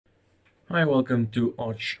Hi, welcome to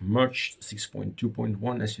ArchMerge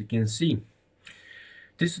 6.2.1. As you can see,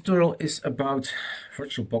 this tutorial is about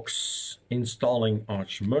VirtualBox installing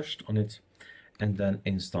ArchMerge on it and then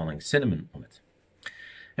installing Cinnamon on it.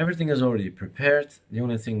 Everything is already prepared. The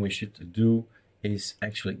only thing we should do is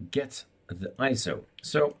actually get the ISO.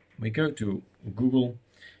 So we go to Google,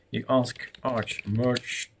 you ask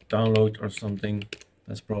ArchMerge download or something.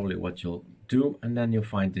 That's probably what you'll do, and then you'll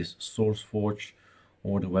find this SourceForge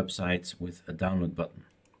or the website with a download button.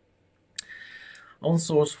 On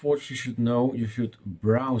SourceForge, you should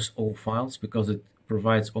browse all files because it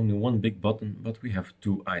provides only one big button, but we have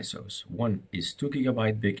two ISOs. One is 2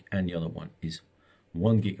 GB big and the other one is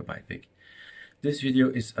 1 GB big. This video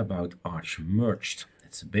is about ArchMerge.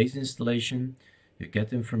 It's a base installation. You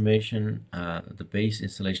get information, the base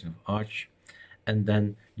installation of Arch, and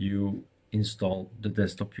then you install the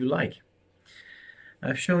desktop you like.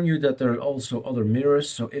 I've shown you that there are also other mirrors,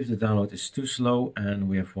 so if the download is too slow, and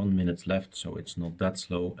we have 1 minute left, so it's not that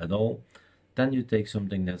slow at all, then you take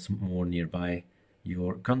something that's more nearby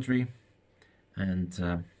your country, and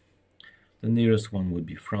the nearest one would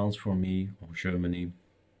be France for me, or Germany,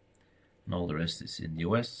 and all the rest is in the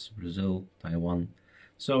US, Brazil, Taiwan.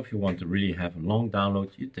 So if you want to really have a long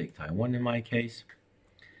download, you take Taiwan in my case,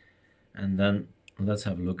 and then let's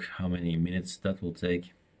have a look how many minutes that will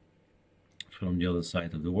take from the other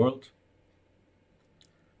side of the world,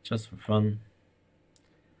 just for fun.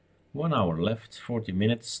 1 hour left, 40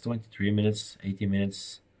 minutes, 23 minutes, 80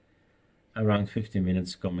 minutes, around 50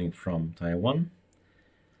 minutes coming from Taiwan,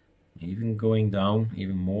 even going down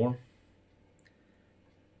even more,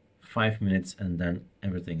 5 minutes, and then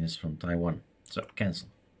everything is from Taiwan. So cancel.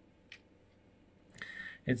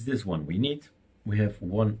 It's this one we need. We have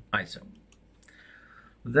one ISO.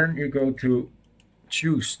 Then you go to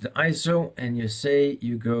choose the ISO and you say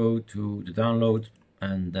you go to the download,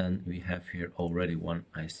 and then we have here already one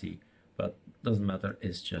I see, but doesn't matter,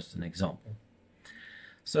 it's just an example.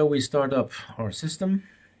 So we start up our system,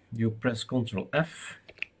 you press Ctrl F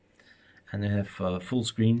and you have full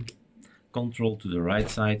screen. Control to the right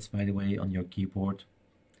side, by the way, on your keyboard.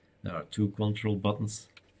 There are two control buttons,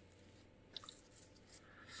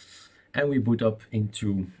 and we boot up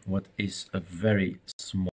into what is a very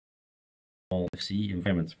small FC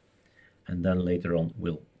environment, and then later on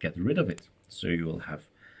we'll get rid of it. So you will have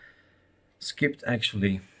skipped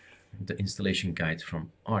actually the installation guide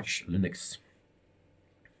from Arch Linux.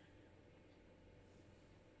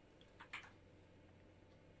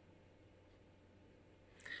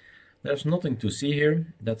 There's nothing to see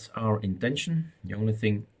here, that's our intention. The only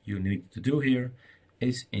thing you need to do here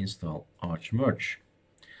is install ArchMerge.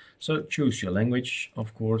 So choose your language,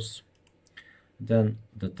 of course, then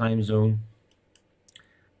the time zone,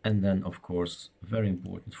 and then of course, very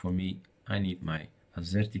important for me, I need my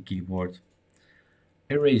AZERTY keyboard.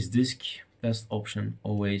 Erase disk, best option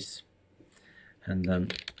always, and then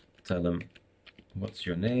tell them what's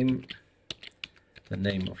your name, the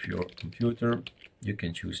name of your computer. You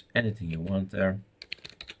can choose anything you want there.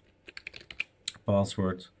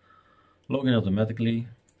 Password, login automatically,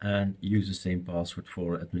 and use the same password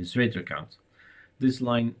for administrator account. This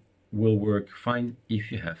line will work fine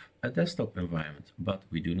if you have a desktop environment, but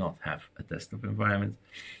we do not have a desktop environment,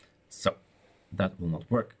 so that will not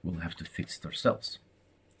work. We'll have to fix it ourselves.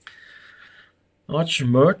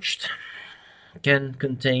 ArchMerge can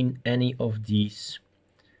contain any of these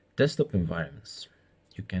desktop environments.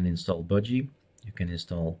 You can install Budgie, you can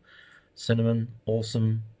install Cinnamon,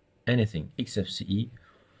 Awesome, anything, XFCE,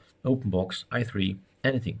 OpenBox, i3,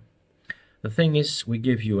 anything. The thing is, we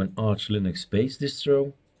give you an Arch Linux base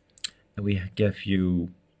distro, and we give you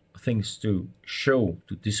things to show,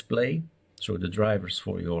 to display, so the drivers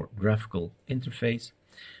for your graphical interface.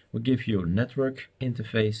 We give you a network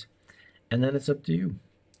interface, and then it's up to you.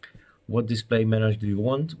 What display manager do you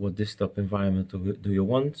want? What desktop environment do you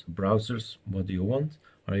want? Browsers, what do you want?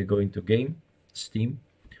 Are you going to game? Steam?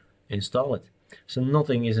 Install it. So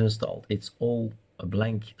nothing is installed. It's all a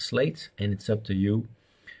blank slate, and it's up to you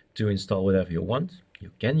to install whatever you want.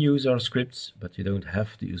 You can use our scripts, but you don't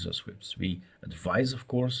have to use our scripts. We advise, of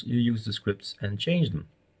course, you use the scripts and change them.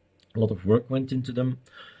 A lot of work went into them.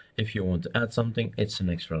 If you want to add something, it's an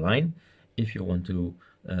extra line. If you want to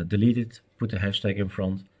delete it, put a hashtag in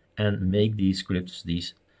front and make these scripts,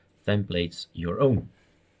 these templates, your own.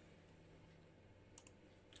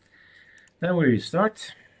 Then we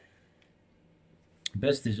restart.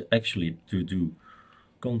 Best is actually to do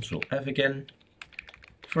Ctrl F again.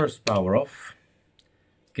 First power off.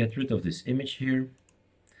 Get rid of this image here,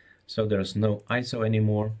 so there's no ISO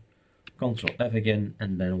anymore. Ctrl F again,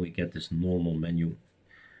 and then we get this normal menu,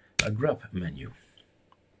 a grub menu.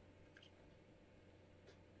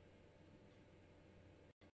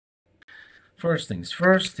 First things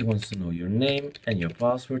first, he wants to know your name and your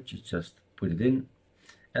password. You just put it in,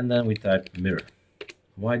 and then we type mirror.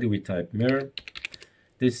 Why do we type mirror?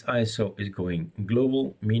 This ISO is going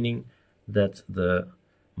global, meaning that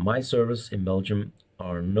my servers in Belgium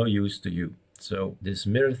are no use to you. So this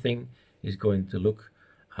mirror thing is going to look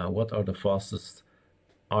what are the fastest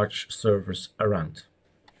Arch servers around.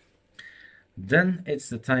 Then it's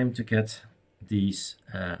the time to get these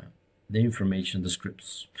the information, the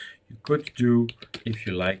scripts. You could do, if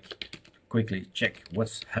you like, quickly check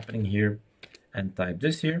what's happening here and type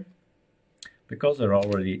this here, because there are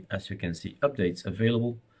already, as you can see, updates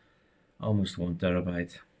available, almost 1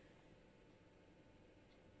 terabyte,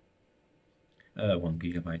 1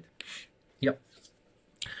 gigabyte. Yep.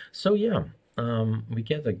 So yeah, we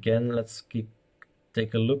get again, let's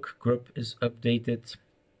take a look. Grub is updated.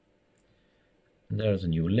 There's a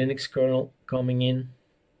new Linux kernel coming in,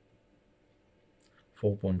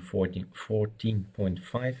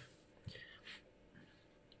 4.14.5.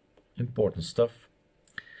 Important stuff.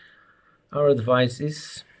 Our advice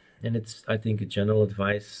is, and it's I think a general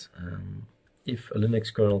advice, if a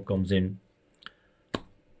Linux kernel comes in,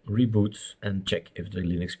 reboot and check if the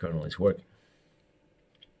Linux kernel is working.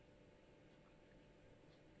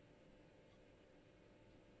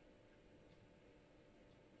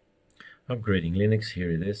 Upgrading Linux, here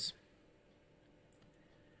it is.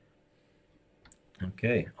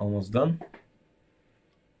 Okay, almost done.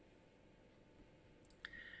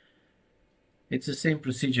 It's the same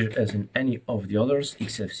procedure as in any of the others,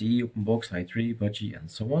 XFCE, OpenBox, i3, Budgie,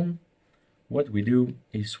 and so on. What we do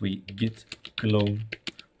is we git clone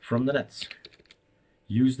from the net.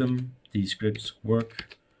 Use them, these scripts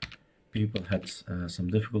work. People had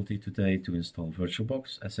some difficulty today to install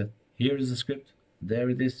VirtualBox. I said, here is the script,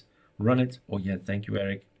 there it is, run it. Oh yeah, thank you,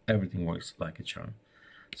 Erik. Everything works like a charm.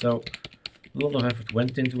 So a lot of effort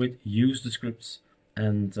went into it. Use the scripts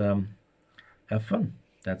and have fun.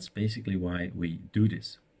 That's basically why we do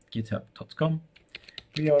this. GitHub.com.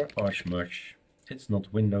 We are ArchMerge. It's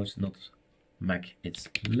not Windows, not Mac, it's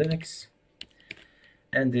Linux.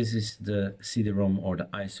 And this is the CD-ROM or the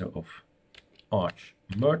ISO of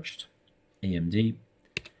ArchMerge, AMD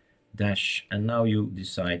dash, and now you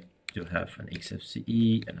decide to have an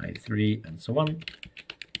XFCE, an i3, and so on.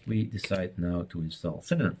 We decide now to install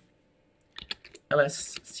Cinnamon.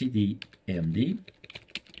 ls cd amd,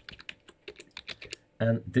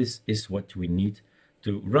 and this is what we need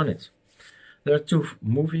to run it. There are 2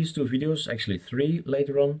 movies, 2 videos, actually 3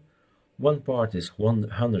 later on. One part is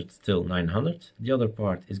 100 till 900, the other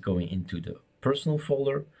part is going into the personal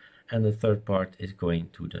folder, and the third part is going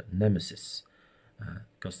to the Nemesis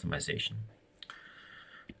customization.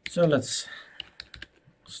 So let's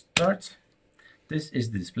start. This is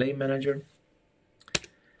Display Manager.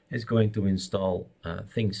 It's going to install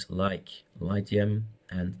things like LightYM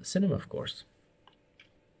and Cinema, of course.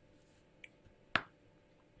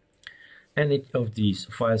 Any of these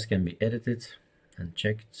files can be edited and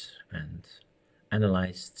checked and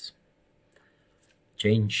analyzed,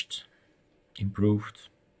 changed, improved.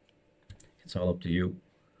 It's all up to you.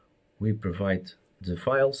 We provide the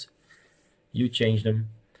files, you change them.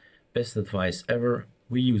 Best advice ever,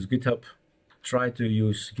 we use GitHub. Try to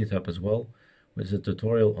use GitHub as well. There's a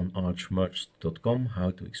tutorial on ArchMerge.com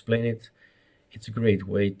how to explain it. It's a great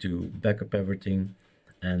way to back up everything,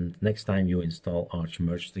 and next time you install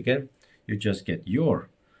ArchMerge again, you just get your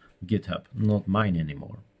GitHub, not mine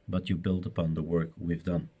anymore, but you build upon the work we've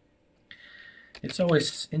done. It's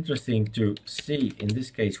always interesting to see. In this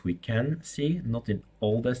case we can see, not in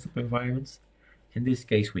all desktop environments, in this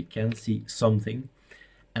case we can see something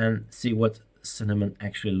and see what Cinnamon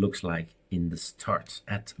actually looks like in the start,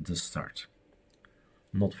 at the start.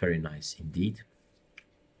 Not very nice indeed.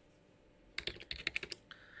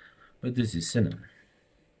 But this is Cinnamon.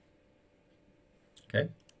 Okay.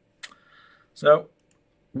 So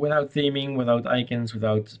without theming, without icons,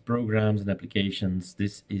 without programs and applications,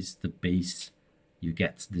 this is the base you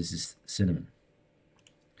get. This is Cinnamon.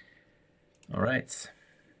 All right.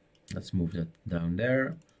 Let's move that down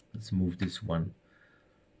there. Let's move this one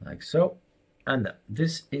like so. And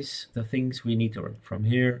this is the things we need to run from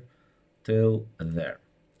here till there.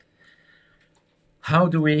 How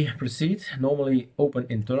do we proceed? Normally open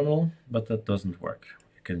in terminal, but that doesn't work.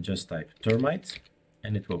 You can just type termite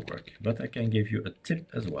and it will work. But I can give you a tip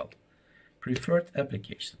as well. Preferred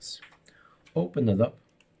applications. Open it up.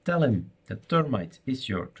 Tell him that termite is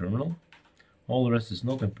your terminal. All the rest is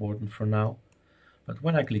not important for now. But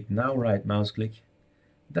when I click now, right mouse click,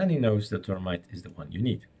 then he knows that termite is the one you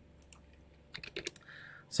need.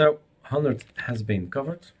 So 100 has been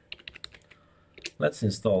covered. Let's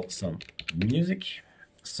install some music.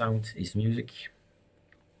 sound is music.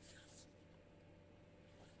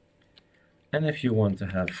 And if you want to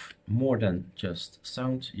have more than just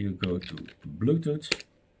sound, you go to Bluetooth,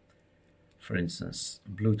 for instance,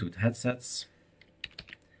 Bluetooth headsets.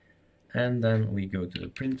 And then we go to the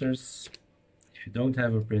printers. If you don't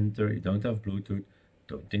have a printer, you don't have Bluetooth,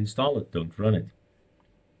 don't install it, don't run it.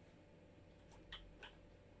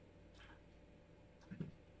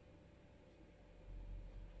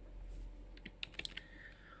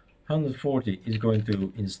 $140 is going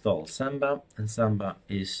to install Samba, and Samba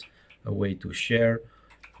is a way to share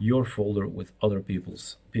your folder with other people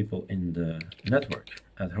in the network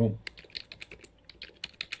at home.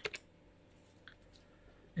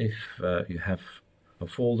 If you have a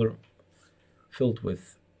folder filled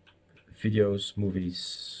with videos,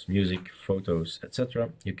 movies, music, photos,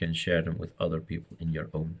 etc., you can share them with other people in your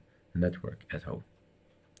own network at home.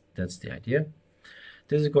 That's the idea.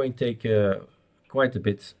 This is going to take quite a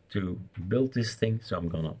bit to build this thing, so I'm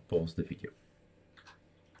gonna pause the video.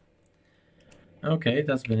 Okay,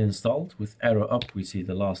 that's been installed. With arrow up we see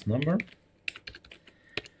the last number.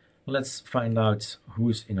 Let's find out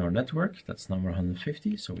who's in our network. That's number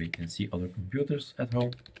 150, so we can see other computers at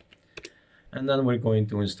home. And then we're going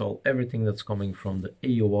to install everything that's coming from the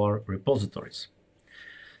AOR repositories.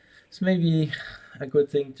 It's maybe a good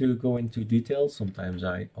thing to go into detail. Sometimes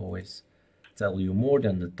I always tell you more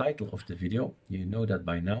than the title of the video. You know that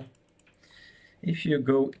by now. If you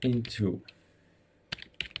go into,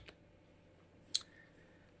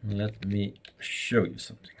 let me show you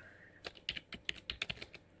something.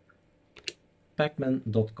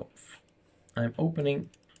 pacman.conf. I'm opening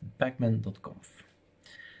pacman.conf.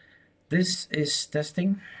 This is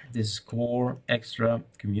testing. This is core, extra,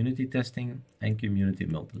 community testing, and community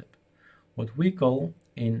multilib. What we call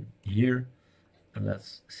in here,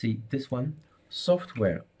 let's see this one,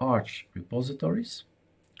 software Arch repositories.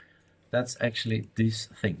 That's actually this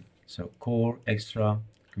thing. So core, extra,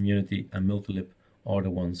 community, and multilib are the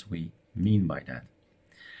ones we mean by that.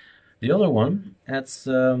 The other one, that's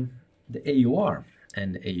the AOR,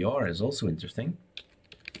 and the AOR is also interesting.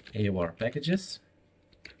 AOR packages.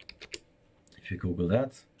 If you Google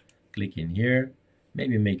that, click in here,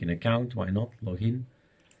 maybe make an account, why not, log in.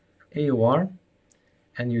 AOR,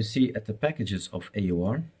 and you see at the packages of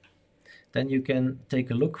AOR, then you can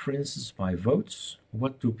take a look, for instance, by votes.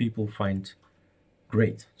 What do people find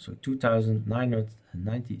great? So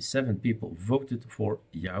 2,997 people voted for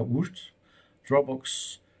Yaourt,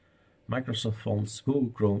 Dropbox, Microsoft Fonts, Google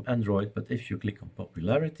Chrome, Android, but if you click on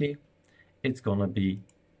popularity, it's gonna be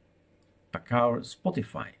Packard,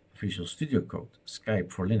 Spotify, Visual Studio Code,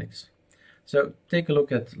 Skype for Linux. So take a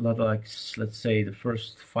look at, like, let's say the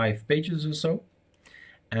first 5 pages or so,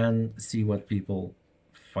 and see what people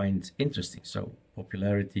find interesting. So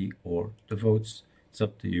popularity or the votes, it's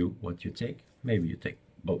up to you what you take. Maybe you take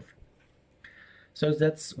both. So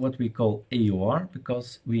that's what we call AOR,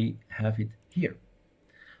 because we have it here.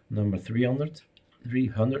 Number 300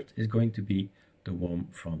 is going to be the one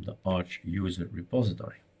from the Arch user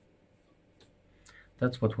repository.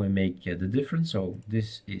 That's what we make the difference. So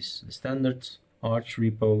this is the standard Arch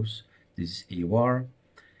repos, this is AOR.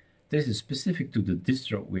 This is specific to the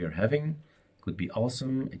distro we are having. It could be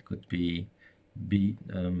awesome, it could be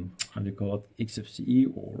how do you call it, XFCE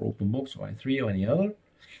or OpenBox or i3 or any other.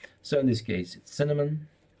 So in this case it's Cinnamon,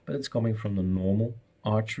 but it's coming from the normal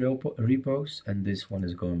Arch repos, and this one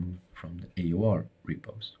is going from the AOR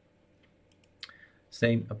repos.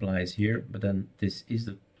 Same applies here, but then this is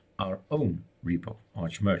our own repo,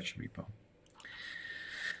 ArchMerge repo.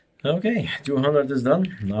 Okay, 200 is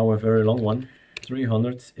done. Now a very long one.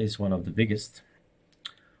 300 is one of the biggest.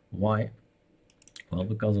 Why? Well,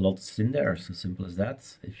 because a lot is in there, so simple as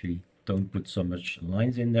that. If you don't put so much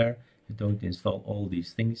lines in there, you don't install all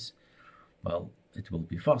these things, well, it will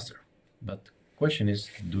be faster. But question is,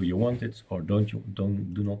 do you want it or don't you?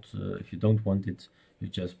 Do not. If you don't want it, you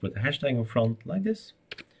just put a hashtag in front like this.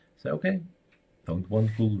 Say okay, don't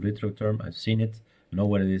want full retro term. I've seen it, know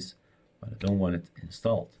what it is, but I don't want it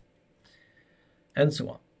installed, and so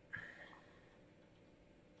on.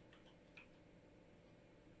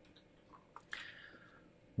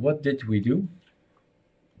 What did we do?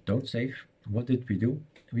 Don't save. What did we do?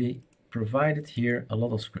 We provided here a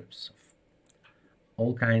lot of scripts,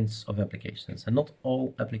 all kinds of applications, and not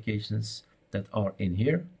all applications that are in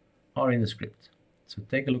here are in the script. So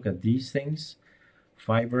take a look at these things.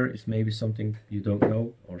 Fiber is maybe something you don't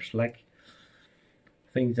know, or Slack.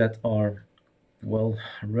 Things that are, well,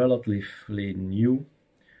 relatively new.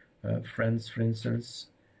 Friends, for instance.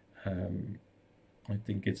 I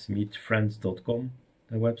think it's meetfriends.com,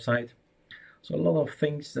 the website. So a lot of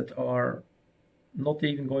things that are not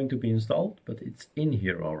even going to be installed, but it's in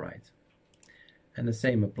here all right. And the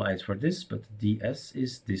same applies for this, but DS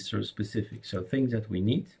is distro specific. So things that we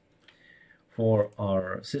need for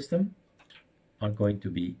our system are going to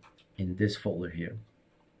be in this folder here.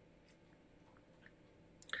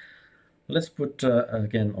 Let's put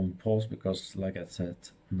again on pause because, like I said,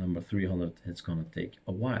 number 300, it's gonna take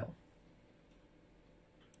a while.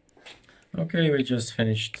 Okay, we just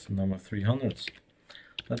finished number 300.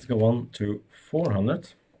 Let's go on to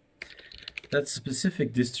 400. That's a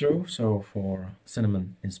specific distro, so for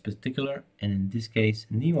Cinnamon in particular, and in this case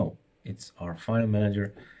Nemo. It's our file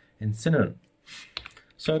manager in Cinnamon.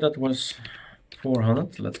 So that was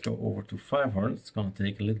 400. Let's go over to 500. It's gonna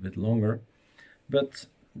take a little bit longer, but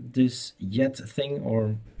this yet thing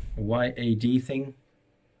or YAD thing,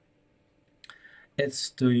 it's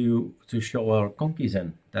to show our conkeys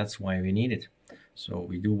in. That's why we need it. So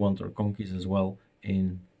we do want our conkeys as well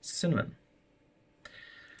in Cinnamon.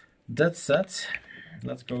 That said,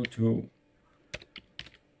 let's go to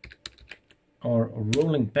our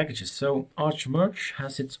rolling packages. So ArchMerge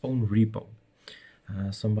has its own repo.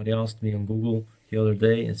 Somebody asked me on Google the other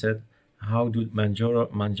day and said, how do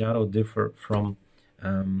Manjaro differ from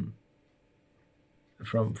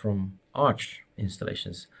Arch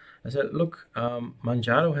installations? I said, look,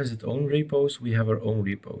 Manjaro has its own repos, we have our own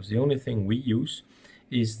repos. The only thing we use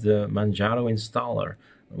is the Manjaro installer,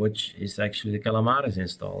 which is actually the Calamares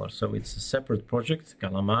installer. So it's a separate project.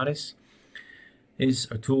 Calamares is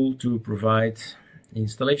a tool to provide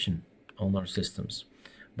installation on our systems.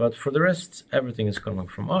 But for the rest, everything is coming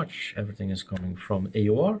from Arch, everything is coming from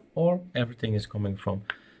AOR, or everything is coming from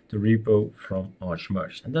the repo from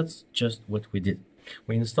ArchMerge. And that's just what we did.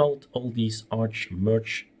 We installed all these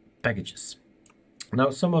ArchMerge packages.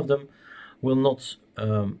 Now some of them will not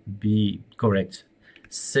be correct,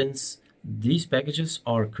 since these packages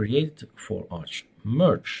are created for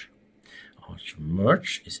ArchMerge.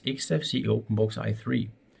 ArchMerge is XFCE OpenBox i3.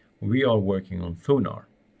 We are working on Thunar.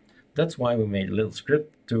 That's why we made a little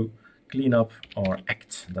script to clean up our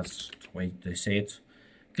act. That's the way they say it.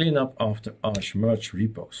 Clean up after ArchMerge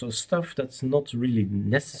repo. So stuff that's not really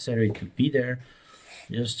necessary to be there,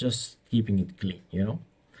 just keeping it clean, you know.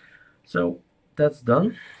 So that's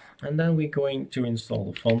done. And then we're going to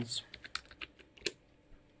install the fonts.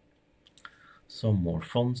 Some more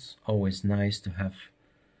fonts. Always nice to have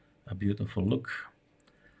a beautiful look.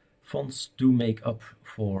 Fonts do make up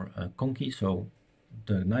for conky, so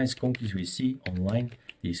the nice conkeys we see online,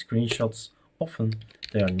 these screenshots, often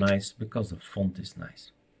they are nice because the font is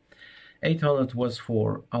nice. 800 was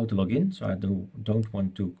for auto login, so I don't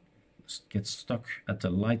want to get stuck at the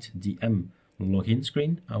light DM login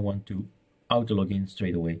screen. I want to auto login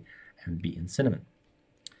straight away and be in Cinnamon.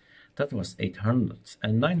 That was 800,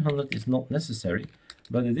 and 900 is not necessary,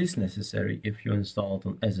 but it is necessary if you install it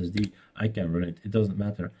on SSD. I can run it, it doesn't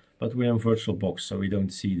matter, but we're in VirtualBox, so we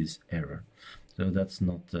don't see this error. So that's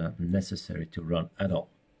not necessary to run at all.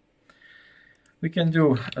 We can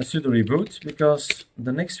do a sudo reboot because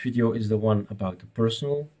the next video is the one about the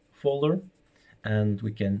personal folder, and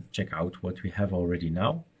we can check out what we have already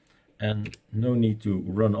now, and no need to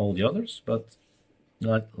run all the others, but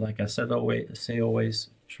like I said, always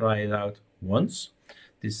try it out once,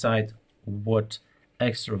 decide what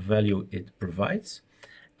extra value it provides,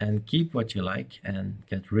 and keep what you like and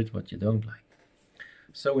get rid what you don't like.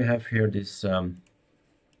 So we have here this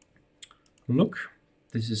look.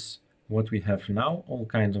 This is what we have now. All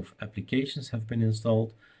kinds of applications have been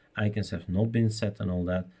installed. Icons have not been set and all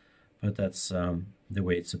that, but that's the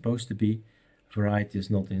way it's supposed to be. Variety is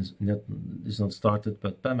not started,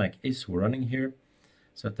 but PAMAC is running here,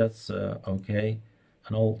 so that's okay.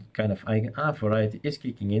 And all kind of icon variety is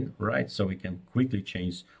kicking in, right? So we can quickly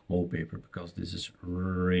change wallpaper because this is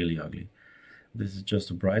really ugly. This is just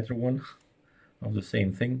a brighter one of the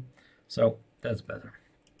same thing, so that's better.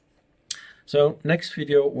 So next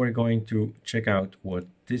video we're going to check out what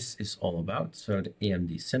this is all about. So the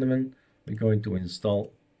AMD Cinnamon, we're going to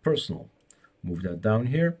install personal. Move that down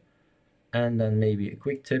here, and then maybe a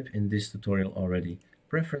quick tip in this tutorial already.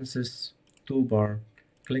 Preferences, toolbar,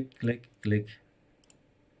 click, click, click,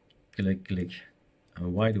 click, click.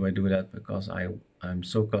 And why do I do that? Because I'm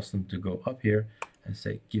so accustomed to go up here and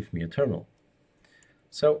say give me a terminal.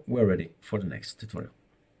 So we're ready for the next tutorial.